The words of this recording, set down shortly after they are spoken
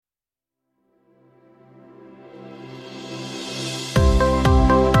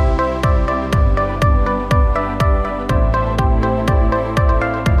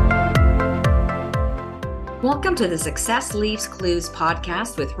Welcome to the Success Leaves Clues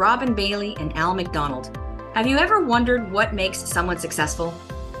podcast with Robin Bailey and Al McDonald. Have you ever wondered what makes someone successful?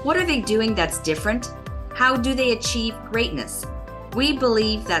 What are they doing that's different? How do they achieve greatness? We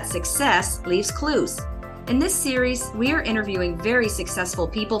believe that success leaves clues. In this series, we are interviewing very successful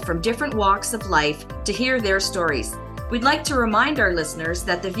people from different walks of life to hear their stories. We'd like to remind our listeners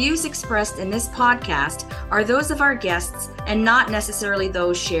that the views expressed in this podcast are those of our guests and not necessarily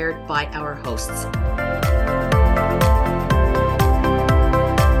those shared by our hosts.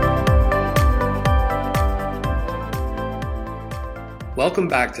 Welcome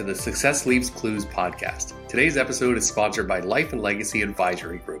back to the Success Leaves Clues podcast. Today's episode is sponsored by Life and Legacy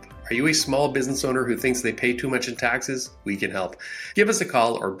Advisory Group. Are you a small business owner who thinks they pay too much in taxes? We can help. Give us a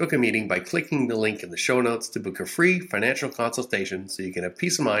call or book a meeting by clicking the link in the show notes to book a free financial consultation so you can have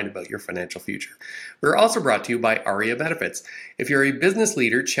peace of mind about your financial future. We're also brought to you by ARIA Benefits. If you're a business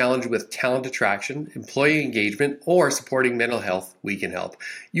leader challenged with talent attraction, employee engagement, or supporting mental health, we can help.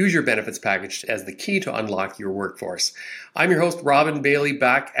 Use your benefits package as the key to unlock your workforce. I'm your host, Robin Bailey,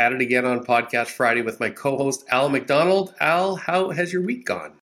 back at it again on Podcast Friday with my co-host, Al McDonald. Al, how has your week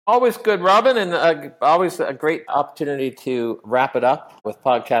gone? Always good, Robin, and always a great opportunity to wrap it up with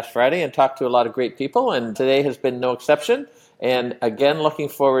Podcast Friday and talk to a lot of great people, and today has been no exception. And again, looking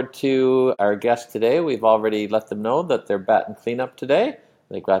forward to our guests today. We've already let them know that they're batting cleanup today.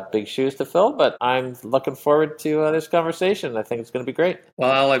 They've got big shoes to fill, but I'm looking forward to this conversation. I think it's going to be great.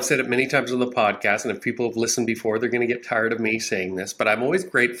 Well, I've said it many times on the podcast, and if people have listened before, they're going to get tired of me saying this, but I'm always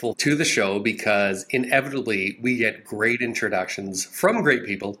grateful to the show because inevitably we get great introductions from great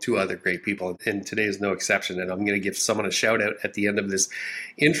people to other great people, and today is no exception, and I'm going to give someone a shout out at the end of this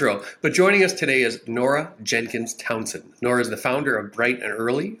intro. But joining us today is Nora Jenkins Townson. Nora is the founder of Bright and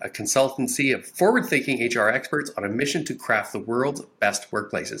Early, a consultancy of forward-thinking HR experts on a mission to craft the world's best workplaces.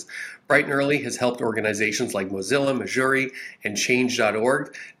 Bright and Early has helped organizations like Mozilla, Missouri, and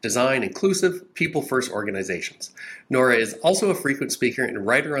Change.org design inclusive, people-first organizations. Nora is also a frequent speaker and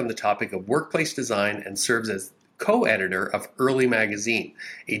writer on the topic of workplace design and serves as co-editor of Early Magazine,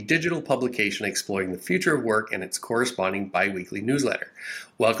 a digital publication exploring the future of work and its corresponding bi-weekly newsletter.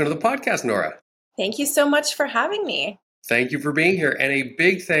 Welcome to the podcast, Nora. Thank you so much for having me. Thank you for being here. And a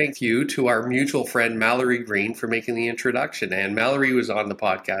big thank you to our mutual friend, Mallory Green, for making the introduction. And Mallory was on the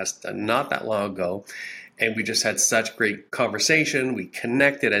podcast not that long ago, and we just had such great conversation. We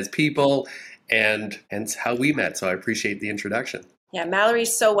connected as people, and hence how we met. So I appreciate the introduction. Yeah,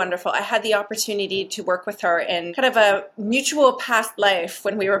 Mallory's so wonderful. I had the opportunity to work with her in kind of a mutual past life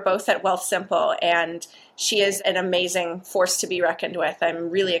when we were both at Wealthsimple, and she is an amazing force to be reckoned with. I'm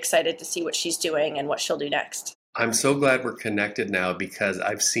really excited to see what she's doing and what she'll do next. I'm so glad we're connected now because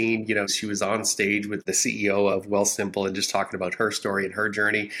I've seen, she was on stage with the CEO of Wealthsimple and just talking about her story and her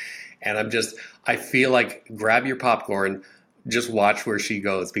journey. And I feel like grab your popcorn, just watch where she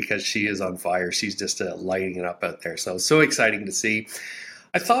goes because she is on fire. She's just lighting it up out there. So exciting to see.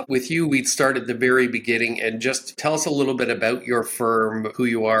 I thought with you, we'd start at the very beginning and just tell us a little bit about your firm, who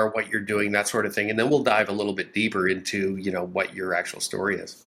you are, what you're doing, that sort of thing. And then we'll dive a little bit deeper into, what your actual story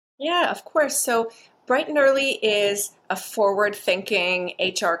is. Yeah, of course. So Bright and Early is a forward-thinking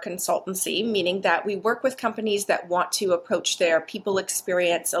HR consultancy, meaning that we work with companies that want to approach their people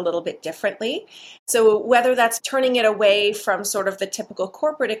experience a little bit differently. So whether that's turning it away from sort of the typical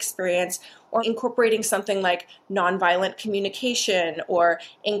corporate experience or incorporating something like nonviolent communication or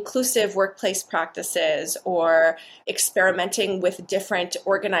inclusive workplace practices or experimenting with different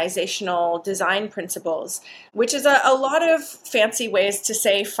organizational design principles, which is a lot of fancy ways to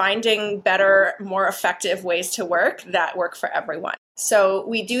say finding better, more effective ways to work that work for everyone. So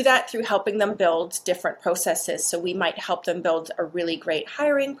we do that through helping them build different processes. So we might help them build a really great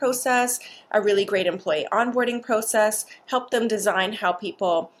hiring process, a really great employee onboarding process, help them design how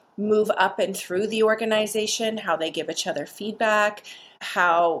people move up and through the organization, how they give each other feedback,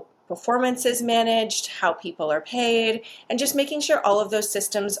 how performance is managed, how people are paid, and just making sure all of those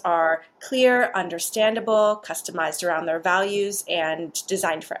systems are clear, understandable, customized around their values, and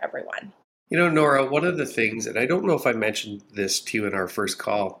designed for everyone. Nora, one of the things, and I don't know if I mentioned this to you in our first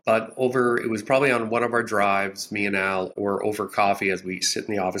call, but it was probably on one of our drives, me and Al were over coffee as we sit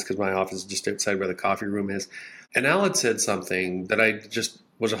in the office because my office is just outside where the coffee room is. And Al had said something that I just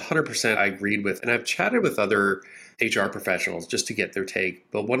was 100% I agreed with. And I've chatted with other HR professionals just to get their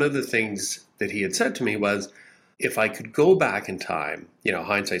take. But one of the things that he had said to me was, if I could go back in time,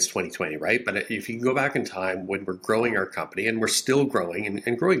 hindsight's 2020, right? But if you can go back in time when we're growing our company and we're still growing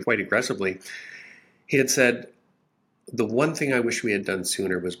and growing quite aggressively, he had said, The one thing I wish we had done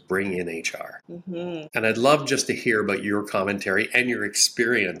sooner was bring in HR. Mm-hmm. And I'd love just to hear about your commentary and your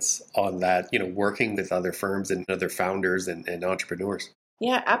experience on that, working with other firms and other founders and entrepreneurs.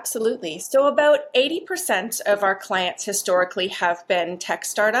 Yeah, absolutely. So about 80% of our clients historically have been tech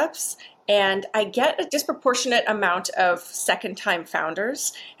startups. And I get a disproportionate amount of second-time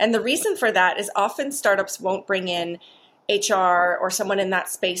founders. And the reason for that is often startups won't bring in HR or someone in that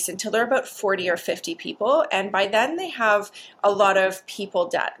space until they're about 40 or 50 people. And by then they have a lot of people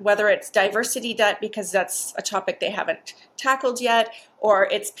debt, whether it's diversity debt, because that's a topic they haven't tackled yet, or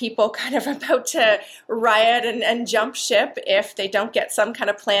it's people kind of about to riot and jump ship if they don't get some kind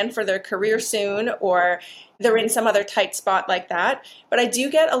of plan for their career soon, or they're in some other tight spot like that. But I do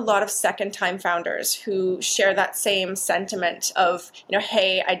get a lot of second-time founders who share that same sentiment of,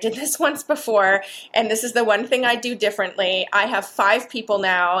 hey, I did this once before, and this is the one thing I do differently. I have 5 people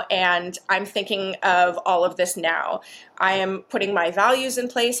now, and I'm thinking of all of this now. I am putting my values in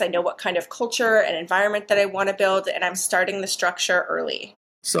place. I know what kind of culture and environment that I want to build, and I'm starting the structure early.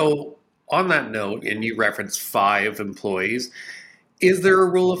 So on that note, and you referenced 5 employees, is there a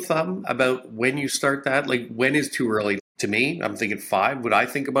rule of thumb about when you start that? Like, when is too early? To me, I'm thinking 5. Would I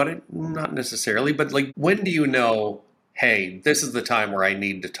think about it? Not necessarily. But like, when do you know, hey, this is the time where I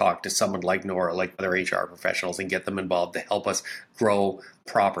need to talk to someone like Nora, like other HR professionals, and get them involved to help us grow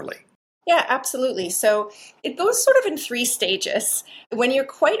properly? Yeah, absolutely. So it goes sort of in 3 stages. When you're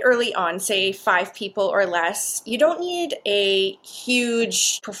quite early on, say 5 people or less, you don't need a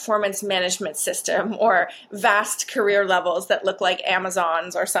huge performance management system or vast career levels that look like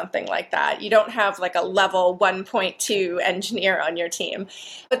Amazon's or something like that. You don't have like a level 1.2 engineer on your team.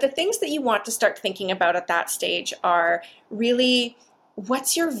 But the things that you want to start thinking about at that stage are really,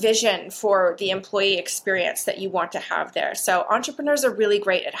 what's your vision for the employee experience that you want to have there? So entrepreneurs are really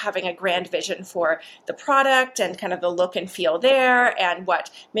great at having a grand vision for the product and kind of the look and feel there and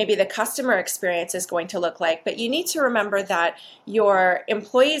what maybe the customer experience is going to look like. But you need to remember that your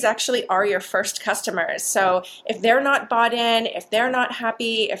employees actually are your first customers. So if they're not bought in, if they're not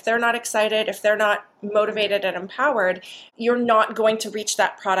happy, if they're not excited, if they're not motivated and empowered, you're not going to reach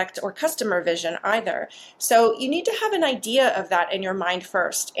that product or customer vision either. So you need to have an idea of that in your mind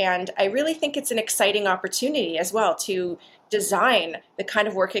first. And I really think it's an exciting opportunity as well to design the kind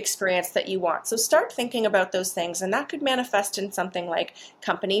of work experience that you want. So start thinking about those things, and that could manifest in something like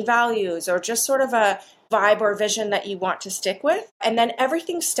company values or just sort of a vibe or vision that you want to stick with. And then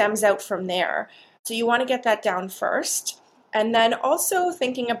everything stems out from there. So you want to get that down first. And then also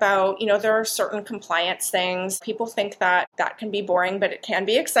thinking about, there are certain compliance things. People think that can be boring, but it can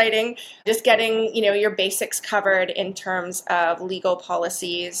be exciting. Just getting, your basics covered in terms of legal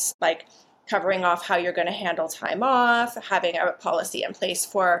policies, like covering off how you're going to handle time off, having a policy in place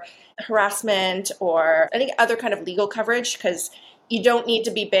for harassment or any other kind of legal coverage, because you don't need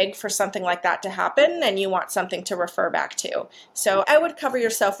to be big for something like that to happen, and you want something to refer back to. So I would cover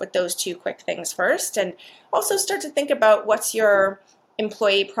yourself with those 2 quick things first, and also start to think about what's your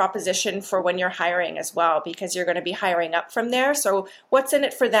employee proposition for when you're hiring as well, because you're going to be hiring up from there. So what's in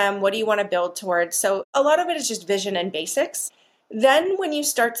it for them? What do you want to build towards? So a lot of it is just vision and basics. Then when you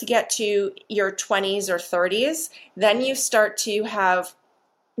start to get to your 20s or 30s, then you start to have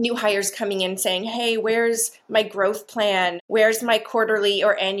new hires coming in saying, hey, where's my growth plan? Where's my quarterly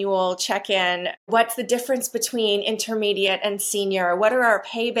or annual check-in? What's the difference between intermediate and senior? What are our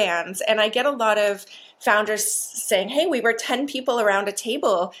pay bands? And I get a lot of founders saying, hey, we were 10 people around a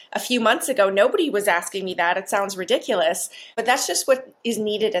table a few months ago. Nobody was asking me that. It sounds ridiculous. But that's just what is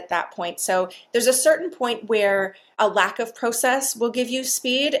needed at that point. So there's a certain point where a lack of process will give you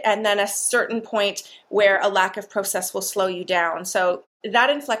speed, and then a certain point where a lack of process will slow you down. So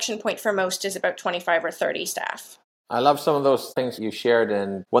that inflection point for most is about 25 or 30 staff. I love some of those things you shared.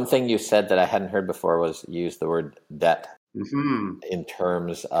 And one thing you said that I hadn't heard before was use the word debt. Mm-hmm. In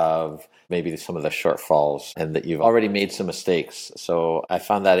terms of maybe some of the shortfalls, and that you've already made some mistakes. So I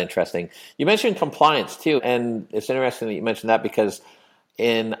found that interesting. You mentioned compliance too. And it's interesting that you mentioned that, because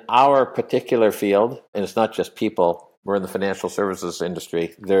in our particular field, and it's not just people, we're in the financial services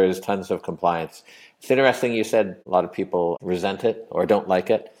industry, there is tons of compliance. It's interesting you said a lot of people resent it or don't like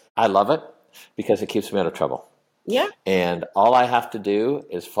it. I love it because it keeps me out of trouble. Yeah. And all I have to do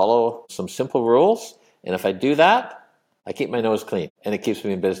is follow some simple rules. And if I do that, I keep my nose clean, and it keeps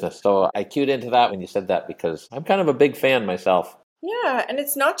me in business. So I cued into that when you said that, because I'm kind of a big fan myself. Yeah, and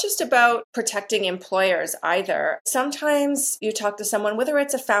it's not just about protecting employers either. Sometimes you talk to someone, whether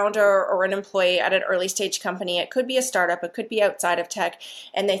it's a founder or an employee at an early stage company, it could be a startup, it could be outside of tech,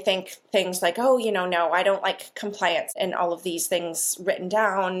 and they think things like, oh, no, I don't like compliance and all of these things written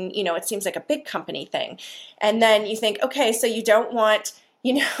down. It seems like a big company thing. And then you think, okay, so you don't want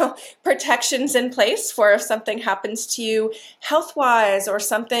protections in place for if something happens to you health-wise or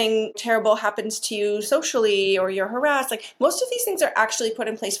something terrible happens to you socially or you're harassed. Like most of these things are actually put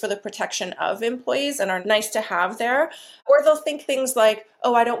in place for the protection of employees and are nice to have there. Or they'll think things like,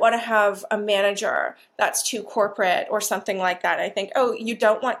 oh, I don't want to have a manager that's too corporate or something like that. I think, oh, you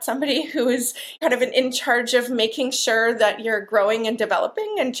don't want somebody who is kind of in charge of making sure that you're growing and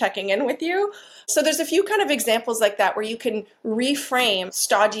developing and checking in with you. So there's a few kind of examples like that where you can reframe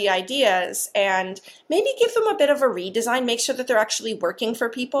stodgy ideas and maybe give them a bit of a redesign, make sure that they're actually working for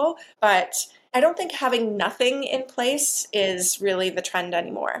people. But I don't think having nothing in place is really the trend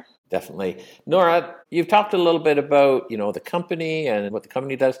anymore. Definitely. Nora, you've talked a little bit about, the company and what the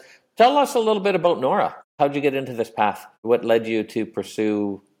company does. Tell us a little bit about Nora. How'd you get into this path? What led you to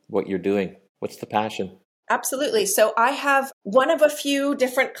pursue what you're doing? What's the passion? Absolutely. So I have one of a few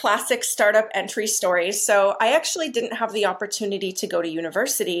different classic startup entry stories. So I actually didn't have the opportunity to go to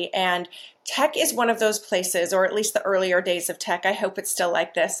university, and tech is one of those places, or at least the earlier days of tech. I hope it's still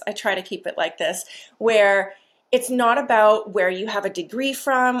like this. I try to keep it like this, where it's not about where you have a degree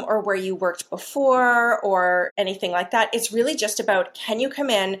from or where you worked before or anything like that. It's really just about, can you come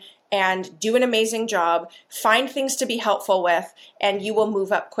in and do an amazing job, find things to be helpful with, and you will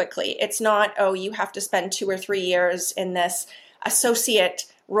move up quickly. It's not, oh, you have to spend 2 or 3 years in this associate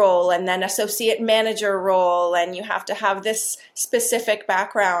role and then associate manager role, and you have to have this specific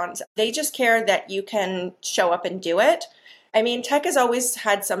background. They just care that you can show up and do it. I mean, tech has always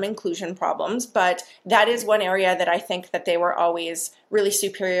had some inclusion problems, but that is one area that I think that they were always really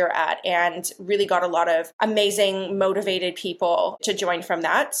superior at and really got a lot of amazing, motivated people to join from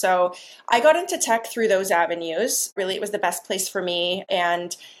that. So I got into tech through those avenues. Really, it was the best place for me.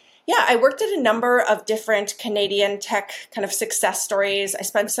 And yeah, I worked at a number of different Canadian tech kind of success stories. I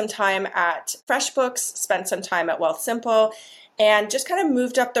spent some time at FreshBooks, spent some time at Wealthsimple, and just kind of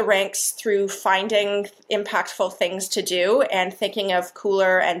moved up the ranks through finding impactful things to do and thinking of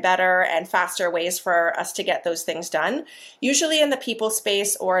cooler and better and faster ways for us to get those things done, usually in the people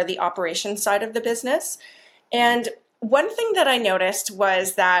space or the operations side of the business. And one thing that I noticed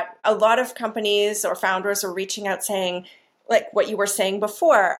was that a lot of companies or founders were reaching out saying, like what you were saying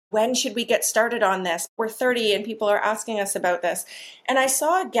before, when should we get started on this? We're 30 and people are asking us about this. And I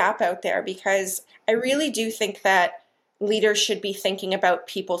saw a gap out there because I really do think that leaders should be thinking about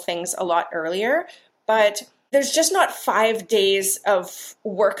people things a lot earlier, but there's just not 5 days of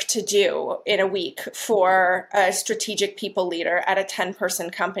work to do in a week for a strategic people leader at a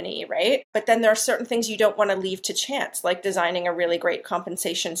 10-person company, right? But then there are certain things you don't want to leave to chance, like designing a really great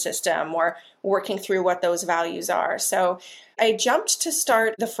compensation system or working through what those values are. So I jumped to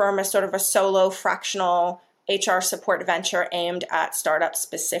start the firm as sort of a solo fractional HR support venture aimed at startups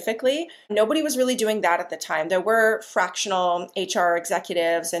specifically. Nobody was really doing that at the time. There were fractional HR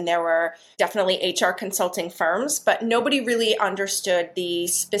executives and there were definitely HR consulting firms, but nobody really understood the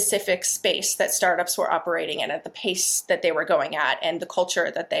specific space that startups were operating in at the pace that they were going at and the culture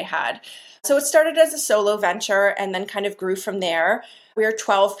that they had. So it started as a solo venture and then kind of grew from there. We're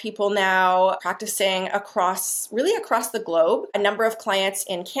 12 people now practicing across the globe, a number of clients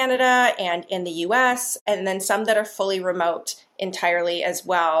in Canada and in the US, and then some that are fully remote entirely as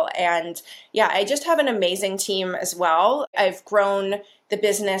well. And yeah, I just have an amazing team as well. I've grown the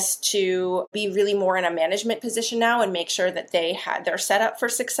business to be really more in a management position now and make sure that they're set up for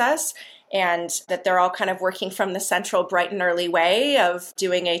success and that they're all kind of working from the central bright and early way of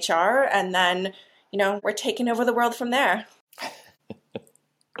doing HR. And then, we're taking over the world from there.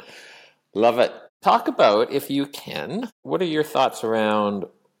 Love it. Talk about, if you can, what are your thoughts around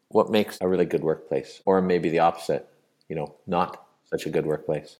what makes a really good workplace, or maybe the opposite, not such a good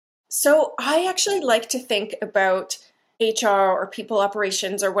workplace? So I actually like to think about HR or people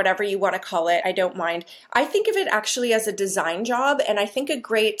operations or whatever you want to call it. I don't mind. I think of it actually as a design job. And I think a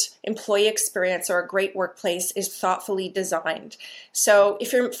great employee experience or a great workplace is thoughtfully designed. So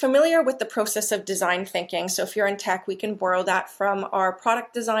if you're familiar with the process of design thinking, so if you're in tech, we can borrow that from our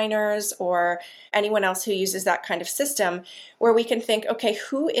product designers or anyone else who uses that kind of system, where we can think, okay,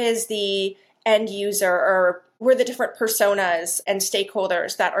 who is the end user, or we're the different personas and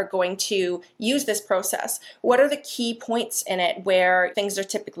stakeholders that are going to use this process. What are the key points in it where things are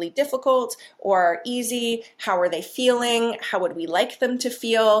typically difficult or easy? How are they feeling? How would we like them to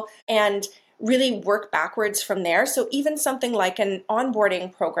feel? And really work backwards from there. So even something like an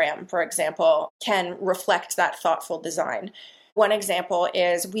onboarding program, for example, can reflect that thoughtful design. One example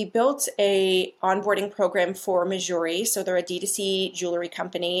is we built a onboarding program for Missouri. So they're a D2C jewelry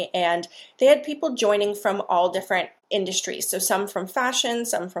company, and they had people joining from all different industries. So some from fashion,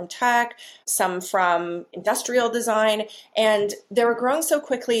 some from tech, some from industrial design. And they were growing so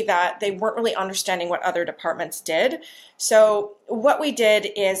quickly that they weren't really understanding what other departments did. So what we did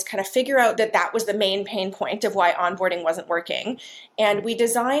is kind of figure out that that was the main pain point of why onboarding wasn't working. And we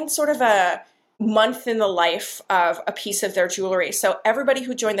designed sort of a month in the life of a piece of their jewelry. So everybody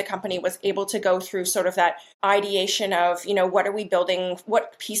who joined the company was able to go through sort of that ideation of, what are we building?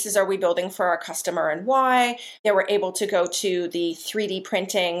 What pieces are we building for our customer and why? They were able to go to the 3D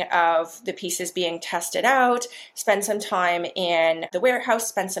printing of the pieces being tested out, spend some time in the warehouse,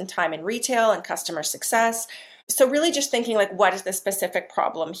 spend some time in retail and customer success. So really just thinking like, what is the specific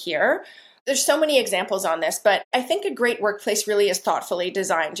problem here? There's so many examples on this, but I think a great workplace really is thoughtfully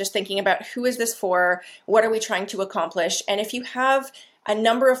designed, just thinking about who is this for, what are we trying to accomplish? And if you have a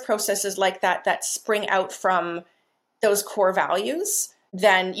number of processes like that that spring out from those core values,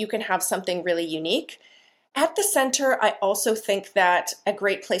 then you can have something really unique. At the center, I also think that a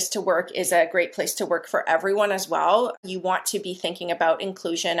great place to work is a great place to work for everyone as well. You want to be thinking about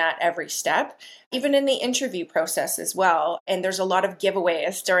inclusion at every step, even in the interview process as well. And there's a lot of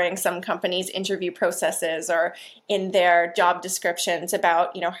giveaways during some companies' interview processes or in their job descriptions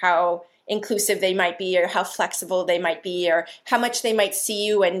about, how inclusive they might be or how flexible they might be or how much they might see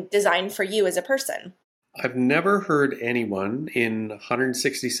you and design for you as a person. I've never heard anyone in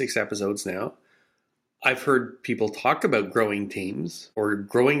 166 episodes now. I've heard people talk about growing teams or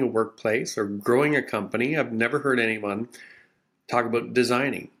growing a workplace or growing a company. I've never heard anyone talk about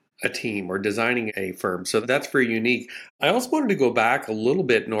designing a team or designing a firm. So that's very unique. I also wanted to go back a little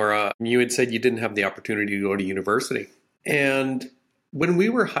bit, Nora. You had said you didn't have the opportunity to go to university. And when we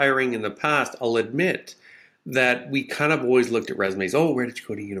were hiring in the past, I'll admit that we kind of always looked at resumes. Oh, where did you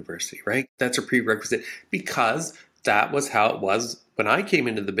go to university, right? That's a prerequisite because that was how it was when I came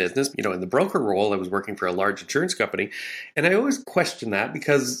into the business. In the broker role, I was working for a large insurance company. And I always questioned that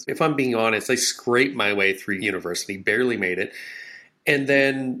because if I'm being honest, I scraped my way through university, barely made it. And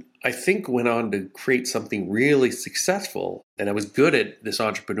then I think went on to create something really successful. And I was good at this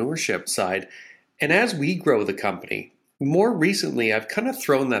entrepreneurship side. And as we grow the company, more recently, I've kind of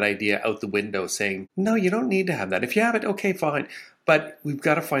thrown that idea out the window saying, no, you don't need to have that. If you have it, okay, fine. But we've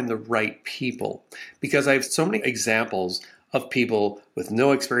got to find the right people because I have so many examples of people with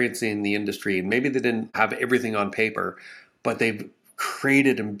no experience in the industry. And maybe they didn't have everything on paper, but they've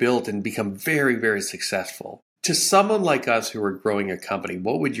created and built and become very, very successful. To someone like us who are growing a company,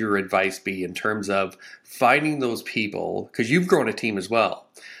 what would your advice be in terms of finding those people? Because you've grown a team as well.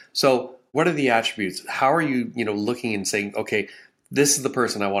 So what are the attributes? How are you, looking and saying, okay, this is the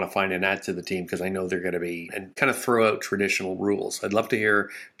person I want to find and add to the team because I know they're going to be, and kind of throw out traditional rules. I'd love to hear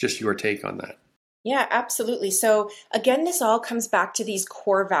just your take on that. Yeah, absolutely. So again, this all comes back to these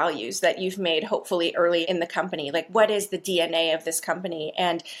core values that you've made hopefully early in the company. Like, what is the DNA of this company?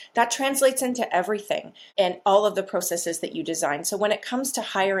 And that translates into everything and all of the processes that you design. So when it comes to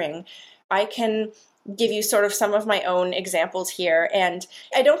hiring, I can give you sort of some of my own examples here. And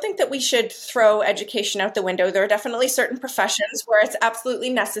I don't think that we should throw education out the window. There are definitely certain professions where it's absolutely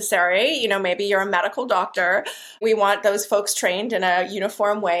necessary. Maybe you're a medical doctor. We want those folks trained in a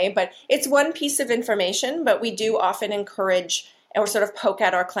uniform way, but it's one piece of information, but we do often encourage or sort of poke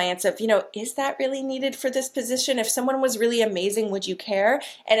at our clients of, is that really needed for this position? If someone was really amazing, would you care?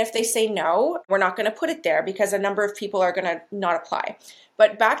 And if they say no, we're not going to put it there because a number of people are going to not apply.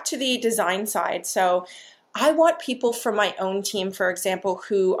 But back to the design side. So I want people from my own team, for example,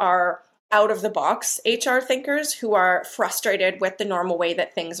 who are out of the box HR thinkers, who are frustrated with the normal way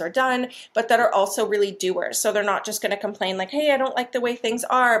that things are done, but that are also really doers. So they're not just going to complain like, hey, I don't like the way things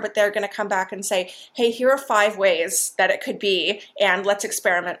are, but they're going to come back and say, hey, here are 5 ways that it could be, and let's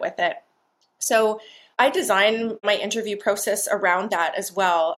experiment with it. So I design my interview process around that as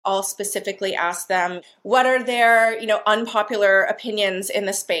well. I'll specifically ask them, what are their, unpopular opinions in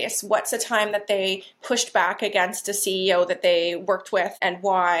the space? What's a time that they pushed back against a CEO that they worked with and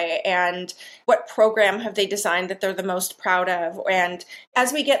why? And what program have they designed that they're the most proud of? And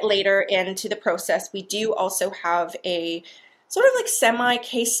as we get later into the process, we do also have a sort of like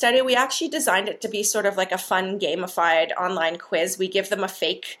semi-case study. We actually designed it to be sort of like a fun gamified online quiz. We give them a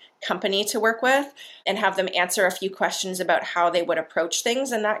fake company to work with and have them answer a few questions about how they would approach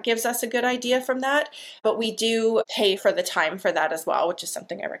things. And that gives us a good idea from that. But we do pay for the time for that as well, which is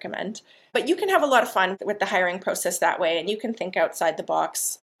something I recommend. But you can have a lot of fun with the hiring process that way, and you can think outside the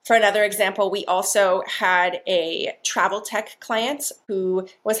box. For another example, we also had a travel tech client who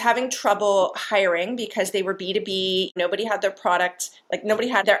was having trouble hiring because they were B2B. Nobody had their product, like nobody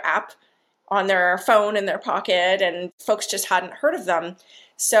had their app on their phone in their pocket, and folks just hadn't heard of them.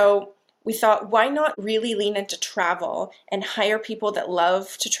 So we thought, why not really lean into travel and hire people that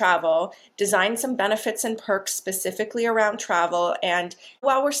love to travel, design some benefits and perks specifically around travel. And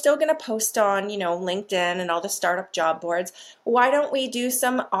while we're still going to post on, LinkedIn and all the startup job boards, why don't we do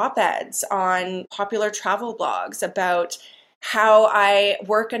some op-eds on popular travel blogs about how I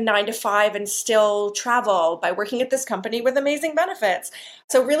work a 9 to 5 and still travel by working at this company with amazing benefits.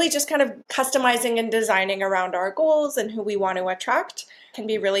 So really just kind of customizing and designing around our goals and who we want to attract can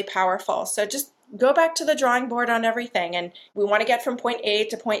be really powerful. So just go back to the drawing board on everything. And we want to get from point A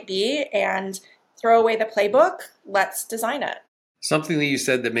to point B and throw away the playbook. Let's design it. Something that you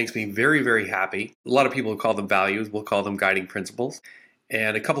said that makes me very, very happy. A lot of people call them values. We'll call them guiding principles.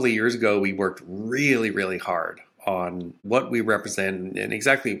 And a couple of years ago, we worked really, really hard on what we represent and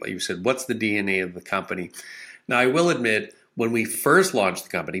exactly what you said. What's the DNA of the company? Now, I will admit, when we first launched the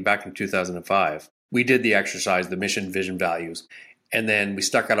company back in 2005, we did the exercise, the mission, vision, values. And then we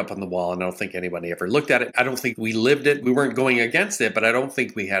stuck it up on the wall, and I don't think anybody ever looked at it. I don't think we lived it. We weren't going against it, but I don't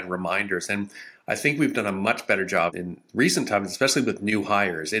think we had reminders. And I think we've done a much better job in recent times, especially with new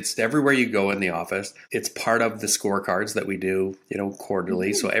hires. It's everywhere you go in the office. It's part of the scorecards that we do,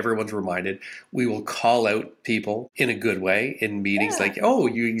 quarterly. So everyone's reminded. We will call out people in a good way in meetings like, oh,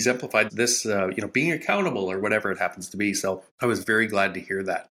 you exemplified this, being accountable or whatever it happens to be. So I was very glad to hear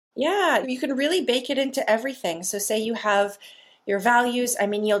that. Yeah, you can really bake it into everything. So say you have your values,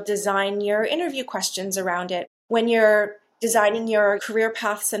 you'll design your interview questions around it. When you're designing your career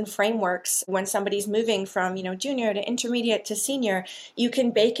paths and frameworks, when somebody's moving from, junior to intermediate to senior, you can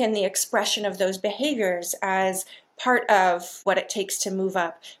bake in the expression of those behaviors as part of what it takes to move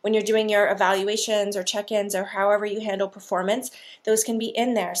up. When you're doing your evaluations or check-ins or however you handle performance, those can be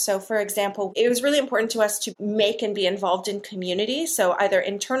in there. So for example, it was really important to us to make and be involved in community. So either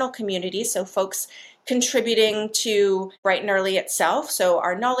internal community, so folks contributing to Bright and Early itself, so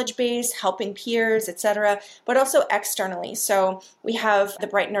our knowledge base, helping peers, etc., but also externally. So we have the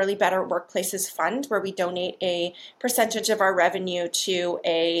Bright and Early Better Workplaces Fund, where we donate a percentage of our revenue to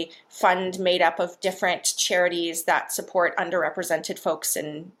a fund made up of different charities that support underrepresented folks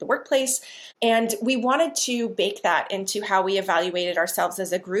in the workplace. And we wanted to bake that into how we evaluated ourselves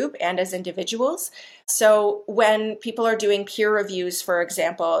as a group and as individuals. So when people are doing peer reviews, for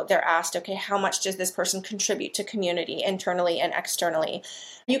example, they're asked, okay, how much does this person contribute to community internally and externally?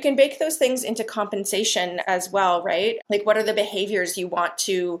 You can bake those things into compensation as well, right? Like, what are the behaviors you want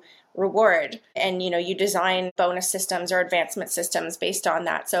to reward? And, you design bonus systems or advancement systems based on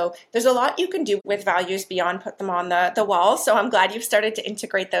that. So there's a lot you can do with values beyond put them on the wall. So I'm glad you've started to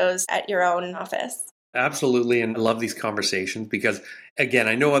integrate those at your own office. Absolutely. And I love these conversations because, again,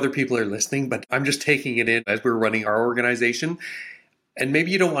 I know other people are listening, but I'm just taking it in as we're running our organization. And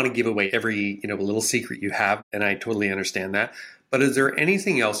maybe you don't want to give away every, little secret you have. And I totally understand that. But is there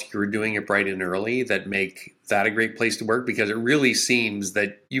anything else you're doing at Bright and Early that make that a great place to work? Because it really seems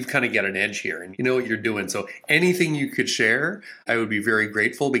that you've kind of got an edge here and you know what you're doing. So anything you could share, I would be very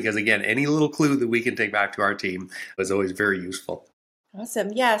grateful because, again, any little clue that we can take back to our team is always very useful.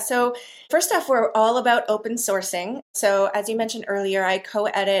 Awesome. Yeah. So first off, we're all about open sourcing. So as you mentioned earlier, I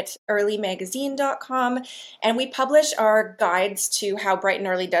co-edit earlymagazine.com, and we publish our guides to how Bright and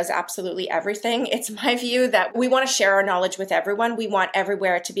Early does absolutely everything. It's my view that we want to share our knowledge with everyone. We want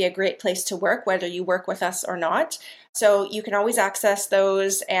everywhere to be a great place to work, whether you work with us or not. So you can always access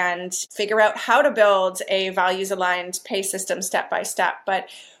those and figure out how to build a values-aligned pay system step by step. But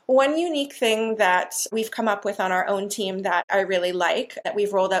one unique thing that we've come up with on our own team that I really like, that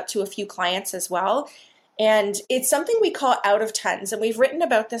we've rolled out to a few clients as well, and it's something we call out of 10s, and we've written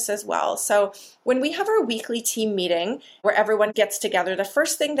about this as well. So when we have our weekly team meeting where everyone gets together, the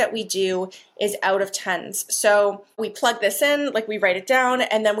first thing that we do is out of 10s. So we plug this in, like we write it down,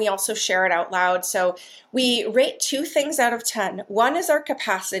 and then we also share it out loud. So we rate 2 things out of 10. One is our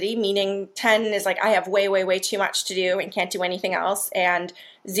capacity, meaning 10 is like, I have way, way, way too much to do and can't do anything else. And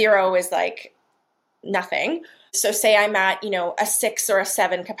 0 is like nothing. So say I'm at, a 6 or a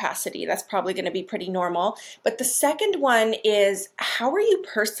 7 capacity. That's probably going to be pretty normal. But the second one is, how are you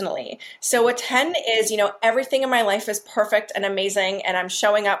personally? So a 10 is, everything in my life is perfect and amazing, and I'm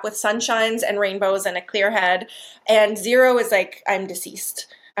showing up with sunshines and rainbows and a clear head. And 0 is like, I'm deceased.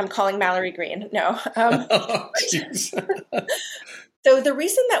 I'm calling Mallory Green. No. Oh, So the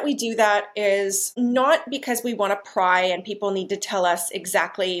reason that we do that is not because we want to pry and people need to tell us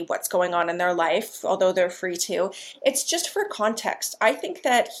exactly what's going on in their life, although they're free to. It's just for context. I think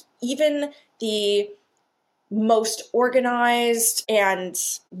that even the most organized and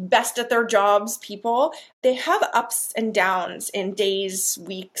best at their jobs people, they have ups and downs in days,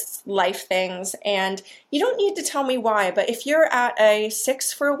 weeks, life things. And you don't need to tell me why, but if you're at a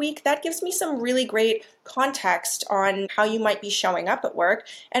 6 for a week, that gives me some really great context on how you might be showing up at work.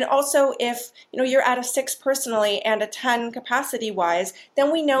 And also if you're at a 6 personally and a 10 capacity wise,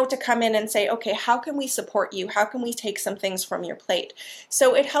 then we know to come in and say, okay, how can we support you? How can we take some things from your plate?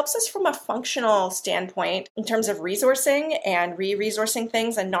 So it helps us from a functional standpoint in terms of resourcing and re-resourcing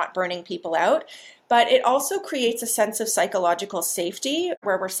things and not burning people out. But it also creates a sense of psychological safety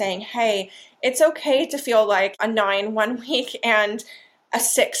where we're saying, hey, it's okay to feel like a 9 one week and a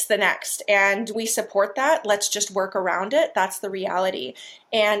 6 the next. And we support that. Let's just work around it. That's the reality.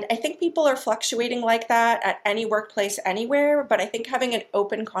 And I think people are fluctuating like that at any workplace anywhere. But I think having an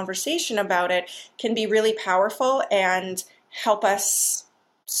open conversation about it can be really powerful and help us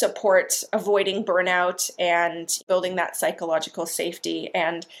support avoiding burnout and building that psychological safety.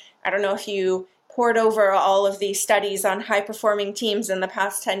 And I don't know if you poured over all of these studies on high-performing teams in the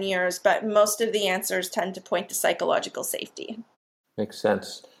past 10 years, but most of the answers tend to point to psychological safety. Makes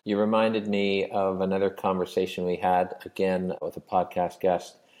sense. You reminded me of another conversation we had, again, with a podcast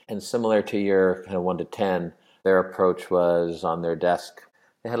guest. And similar to your kind of 1 to 10, their approach was on their desk.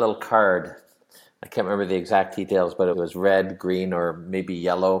 They had a little card. I can't remember the exact details, but it was red, green, or maybe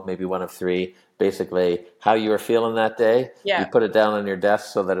yellow, maybe one of 3. Basically, how you were feeling that day. Yeah. You put it down on your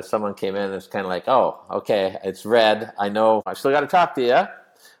desk so that if someone came in, it's kind of like, oh, okay, it's red. I know I've still got to talk to you,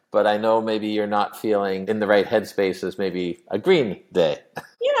 but I know maybe you're not feeling in the right headspace as maybe a green day.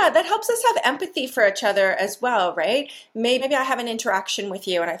 Yeah, that helps us have empathy for each other as well, right? Maybe I have an interaction with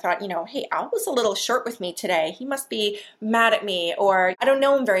you and I thought, hey, Al was a little short with me today. He must be mad at me, or I don't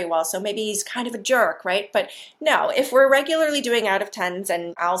know him very well, so maybe he's kind of a jerk, right? But no, if we're regularly doing out of 10s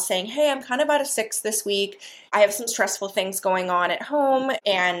and Al's saying, hey, I'm kind of out of 6 this week. I have some stressful things going on at home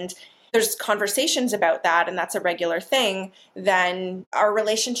and there's conversations about that and that's a regular thing, then our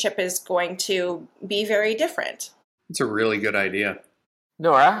relationship is going to be very different. It's a really good idea.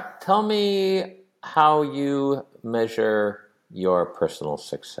 Nora, tell me how you measure your personal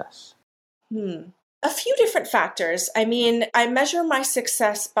success. A few different factors. I mean, I measure my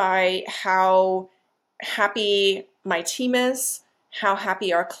success by how happy my team is, how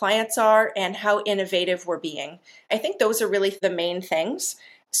happy our clients are, and how innovative we're being. I think those are really the main things.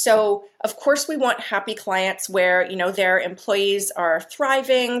 So, of course, we want happy clients where, their employees are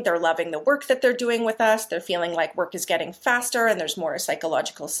thriving, they're loving the work that they're doing with us, they're feeling like work is getting faster and there's more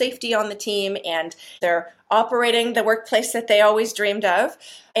psychological safety on the team, and they're operating the workplace that they always dreamed of.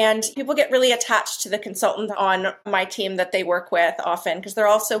 And people get really attached to the consultant on my team that they work with often because they're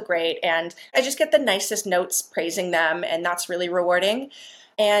all so great. And I just get the nicest notes praising them, and that's really rewarding.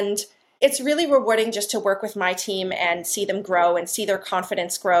 And it's really rewarding just to work with my team and see them grow and see their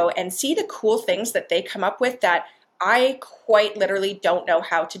confidence grow and see the cool things that they come up with that I quite literally don't know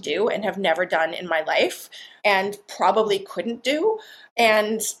how to do and have never done in my life and probably couldn't do.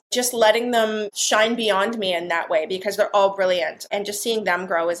 And just letting them shine beyond me in that way because they're all brilliant, and just seeing them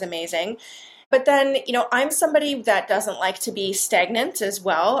grow is amazing. But then, I'm somebody that doesn't like to be stagnant as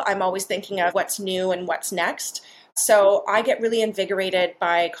well. I'm always thinking of what's new and what's next. So I get really invigorated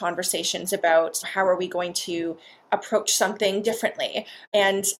by conversations about how are we going to approach something differently.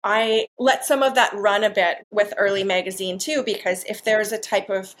 And I let some of that run a bit with Early Magazine too, because if there's a type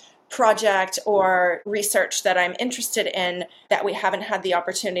of project or research that I'm interested in that we haven't had the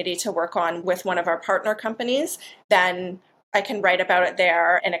opportunity to work on with one of our partner companies, then I can write about it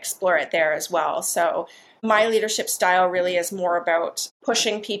there and explore it there as well. So my leadership style really is more about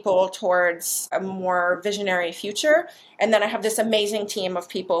pushing people towards a more visionary future. And then I have this amazing team of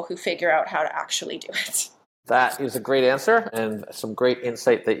people who figure out how to actually do it. That is a great answer and some great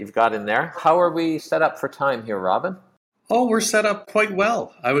insight that you've got in there. How are we set up for time here, Robin? Oh, we're set up quite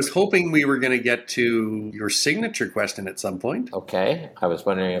well. I was hoping we were going to get to your signature question at some point. Okay. I was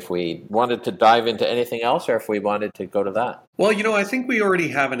wondering if we wanted to dive into anything else or if we wanted to go to that. Well, I think we already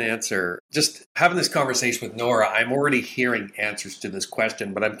have an answer. Just having this conversation with Nora, I'm already hearing answers to this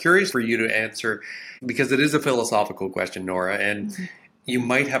question, but I'm curious for you to answer because it is a philosophical question, Nora, and you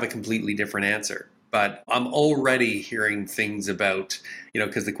might have a completely different answer. But I'm already hearing things about,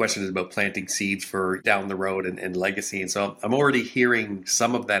 because the question is about planting seeds for down the road and legacy. And so I'm already hearing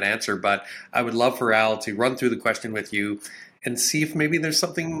some of that answer, but I would love for Al to run through the question with you and see if maybe there's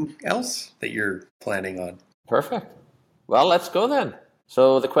something else that you're planning on. Perfect. Well, let's go then.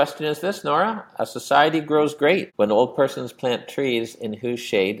 So the question is this, Nora. A society grows great when old persons plant trees in whose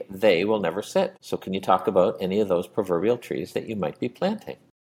shade they will never sit. So can you talk about any of those proverbial trees that you might be planting?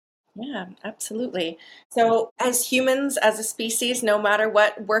 Yeah, absolutely. So as humans, as a species, no matter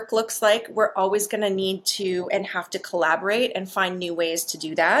what work looks like, we're always going to need to and have to collaborate and find new ways to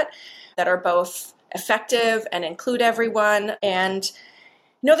do that are both effective and include everyone. And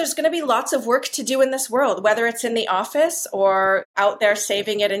there's going to be lots of work to do in this world, whether it's in the office or out there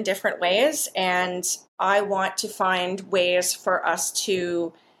saving it in different ways. And I want to find ways for us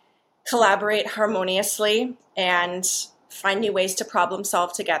to collaborate harmoniously and find new ways to problem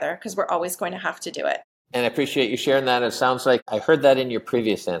solve together, because we're always going to have to do it. And I appreciate you sharing that. It sounds like I heard that in your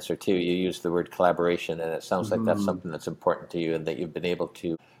previous answer too. You used the word collaboration, and it sounds like that's something that's important to you and that you've been able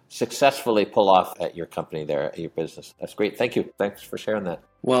to successfully pull off at your company there, at your business. That's great. Thank you. Thanks for sharing that.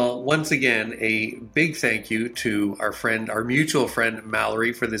 Well, once again, a big thank you to our mutual friend,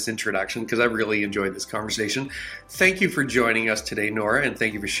 Mallory, for this introduction, because I really enjoyed this conversation. Thank you for joining us today, Nora, and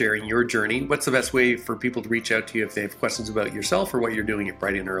thank you for sharing your journey. What's the best way for people to reach out to you if they have questions about yourself or what you're doing at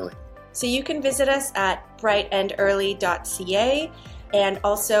Bright and Early? So you can visit us at brightandearly.ca and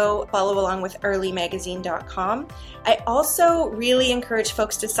also follow along with earlymagazine.com. I also really encourage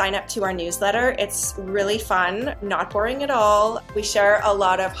folks to sign up to our newsletter. It's really fun, not boring at all. We share a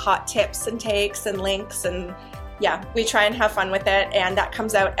lot of hot tips and takes and links, and we try and have fun with it, and that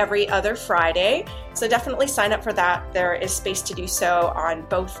comes out every other Friday. So definitely sign up for that. There is space to do so on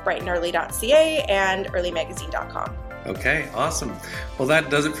both brightandearly.ca and earlymagazine.com. Okay, awesome. Well, that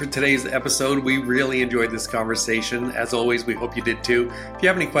does it for today's episode. We really enjoyed this conversation. As always, we hope you did too. If you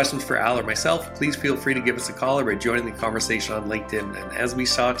have any questions for Al or myself, please feel free to give us a call or by joining the conversation on LinkedIn. And as we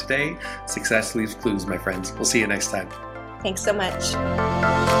saw today, success leaves clues, my friends. We'll see you next time. Thanks so much.